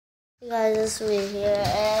Hey guys, it's me here,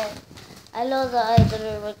 and I know that I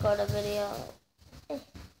didn't record a video.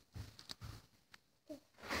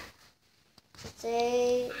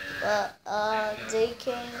 Today, they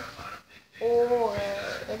came over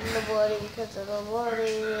in the morning because in the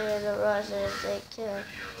morning we were in a rush and daycare.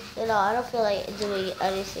 I don't feel like doing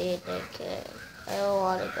anything in daycare. I don't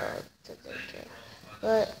want to go to daycare.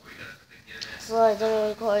 But, so I didn't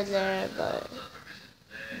record there, but,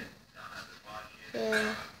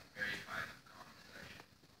 yeah.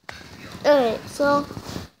 Alright, so,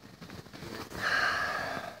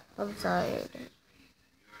 I'm tired.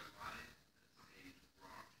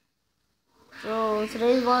 So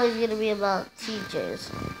today's vlog is gonna be about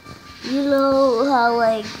teachers. You know how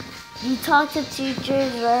you talk to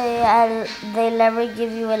teachers, right, and they never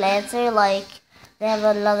give you an answer, like they have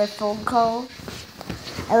another phone call.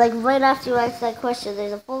 And right after you answer that question,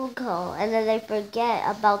 there's a phone call, and then they forget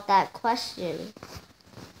about that question.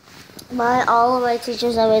 All of my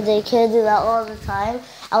teachers, they can't do that all the time.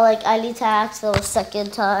 I need to ask them a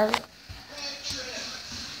second time.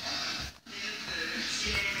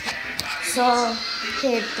 So,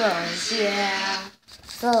 kid bros, yeah.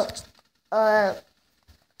 So,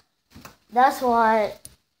 that's why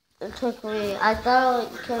it took me. I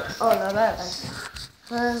thought it could. Oh no.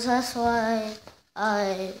 So that's why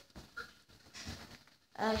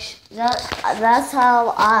that's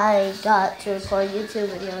how I got to record YouTube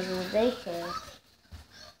videos in the daycare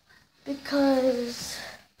because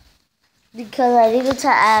I needed to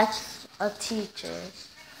ask a teacher.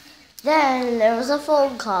 Then there was a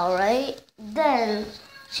phone call, right? Then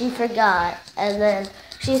she forgot, and then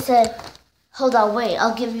she said, "Hold on, wait,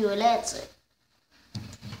 I'll give you an answer."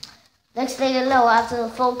 Next thing you know, after the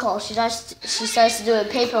phone call, she starts doing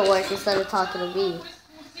paperwork instead of talking to me.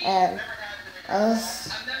 And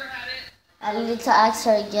I needed to ask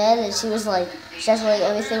her again, and she was like,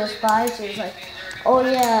 everything was fine. She was like, "Oh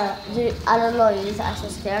yeah, I don't know, you need to ask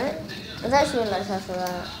Miss Karen." And then she realized after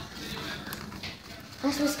that.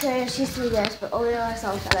 That's Miss Karen, she said yes, but only on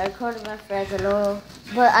myself, and I recorded my friends and all.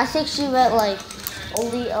 But I think she meant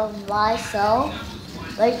only of myself.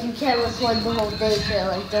 You can't record the whole daycare,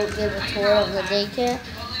 don't give a tour of the daycare.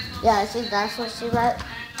 Yeah, I think that's what she meant.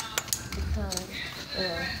 Because,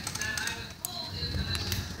 yeah.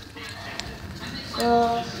 So,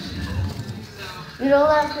 you know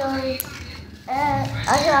that feeling? And I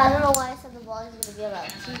don't know why I said the vlog is going to be about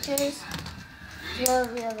teachers. It's going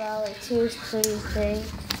to be about 2 3 things.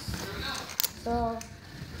 So,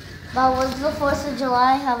 about when's the 4th of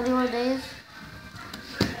July? How many more days?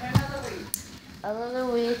 Another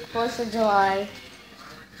week, 4th of July.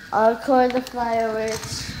 I'll record the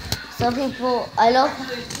fireworks. Some people, I know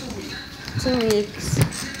 2 weeks.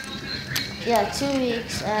 Yeah, 2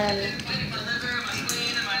 weeks, and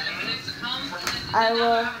I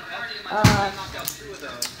will,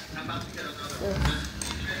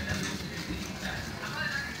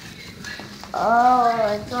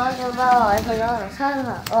 I'm talking about, I forgot what I was talking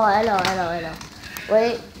about. Oh, I know.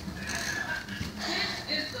 Wait.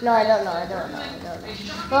 No, I don't know.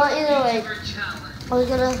 Well, either way, we're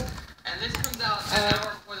gonna, and this comes out an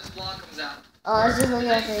hour before this vlog comes out. Oh, I was just looking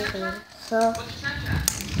at anything. So,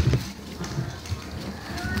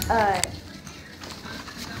 alright.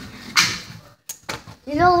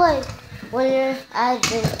 You know, when you're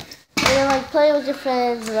playing with your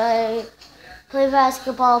friends, right? Play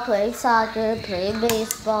basketball, playing soccer, playing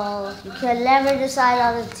baseball. You can never decide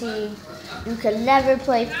on a team. You can never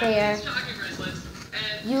play fair.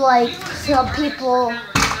 Some people,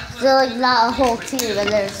 they're not a whole team and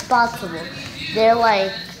they're responsible. They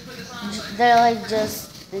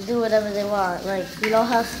do whatever they want. You know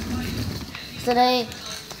how, so they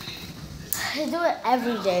do it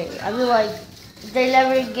every day. They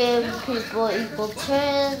never give people equal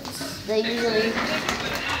chance. They usually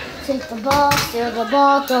take the ball, steal the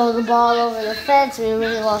ball, throw the ball over the fence. We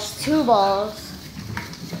really lost 2 balls.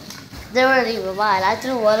 They weren't even mine. I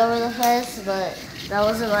threw one over the fence, but that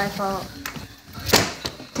wasn't my fault.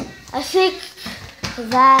 I think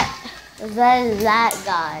that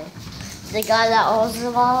guy, the guy that owns the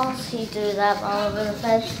balls, he threw that ball over the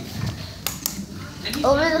fence.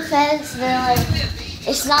 Over the fence,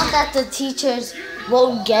 it's not that the teachers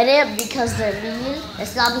won't get it because they're mean.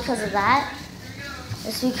 It's not because of that.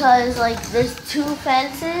 It's because there's 2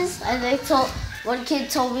 fences, and one kid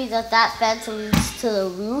told me that fence leads to the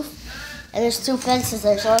roof. And there's 2 fences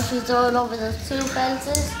there, so if you throw it over the 2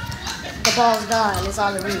 fences, the ball's gone, it's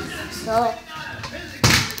on the roof. So,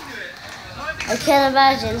 I can't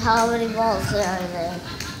imagine how many balls there are there.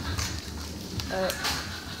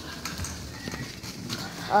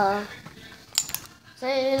 So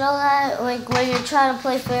you know that like when you're trying to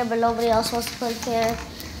play fair but nobody else wants to play fair?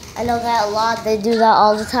 I know that a lot. They do that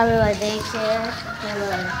all the time in my daycare.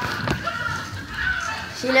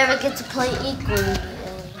 You never get to play equally.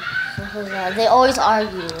 They always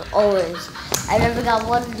argue, always. I never got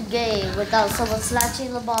one game without someone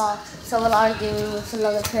snatching the ball, someone arguing with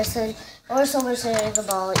another person, or someone sharing the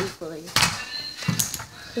ball equally.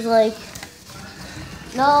 It's like,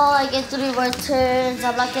 no, I get 3 more turns,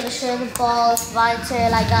 I'm not going to share the ball, it's my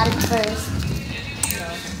turn, I got it first.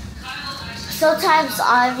 Sometimes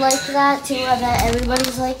I'm like that too, and then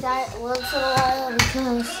everybody's like that once in a while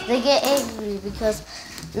because they get angry because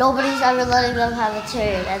nobody's ever letting them have a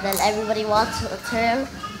turn, and then everybody wants a turn.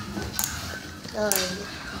 So,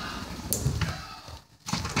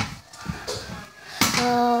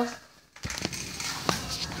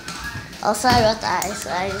 oh, sorry about that.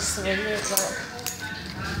 I just swing it, but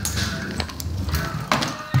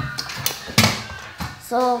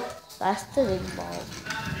so that's the big ball.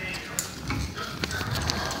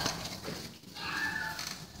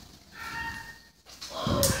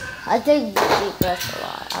 I think deep breaths a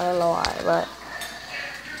lot. I don't know why, but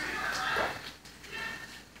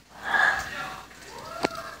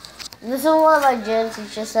this is what my gym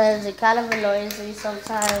teacher says. It kind of annoys me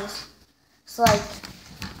sometimes. It's like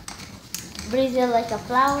breathe in like a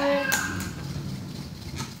flower,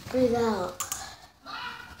 breathe out.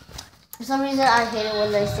 For some reason, I hate it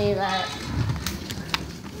when they say that.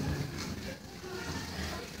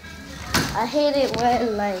 I hate it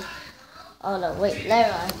when like, oh no, wait,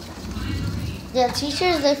 never mind. Yeah,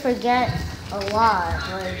 teachers, they forget a lot.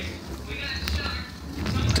 Like,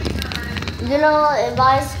 you know, in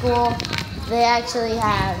my school, they actually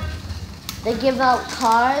they give out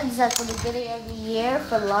cards at the beginning of the year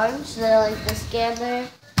for lunch. They're like the scanner,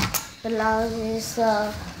 the lunch,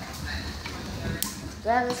 they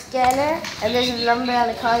have a scanner, and there's a number on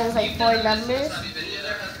the card. There's like 4 numbers.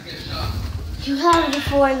 You have the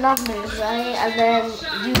 4 numbers, right? And then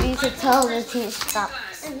you need to tell the teacher, stop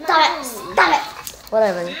it,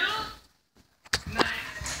 whatever.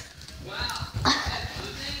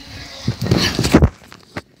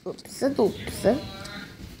 Oops.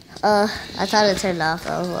 I thought it turned off.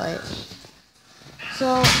 I was like,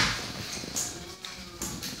 so,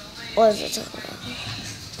 what is it talking about?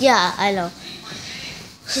 Yeah, I know.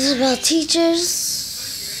 This is about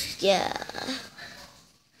teachers. Yeah,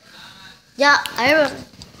 I remember.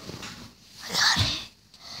 I got it.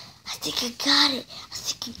 I think I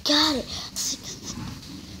got it.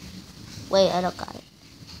 Wait, I don't got it.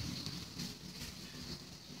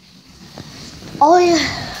 Oh yeah,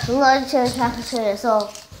 lunch and cafeteria. So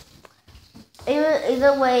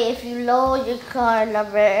either way, if you know your car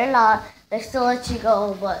number or not, they still let you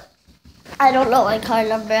go. But I don't know my car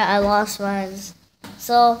number. I lost mine.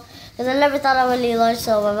 So, because I never thought I would need lunch,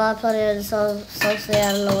 so my mom put it in some place.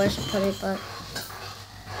 I don't know where she put it, but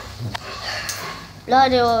no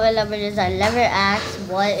idea what my number is. I never asked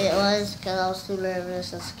what it was because I was too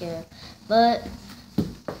nervous and scared. But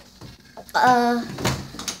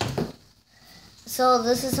so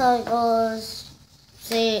this is how it goes.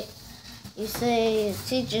 You say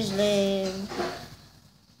teacher's name,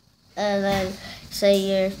 and then say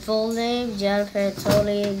your full name, Jennifer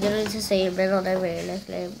Tony. You don't need to say your middle name or your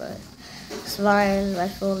nickname, but it's mine, my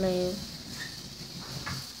full name.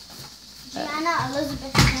 Gianna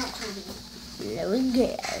Elizabeth Tony. There we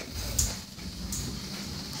go.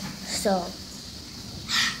 So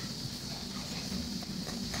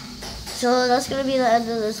that's gonna be the end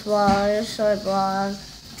of this vlog, short vlog.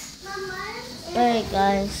 Alright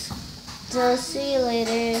guys, so see you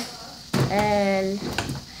later, and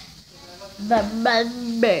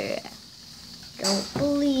remember, don't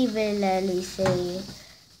believe in anything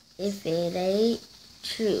if it ain't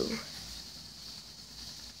true.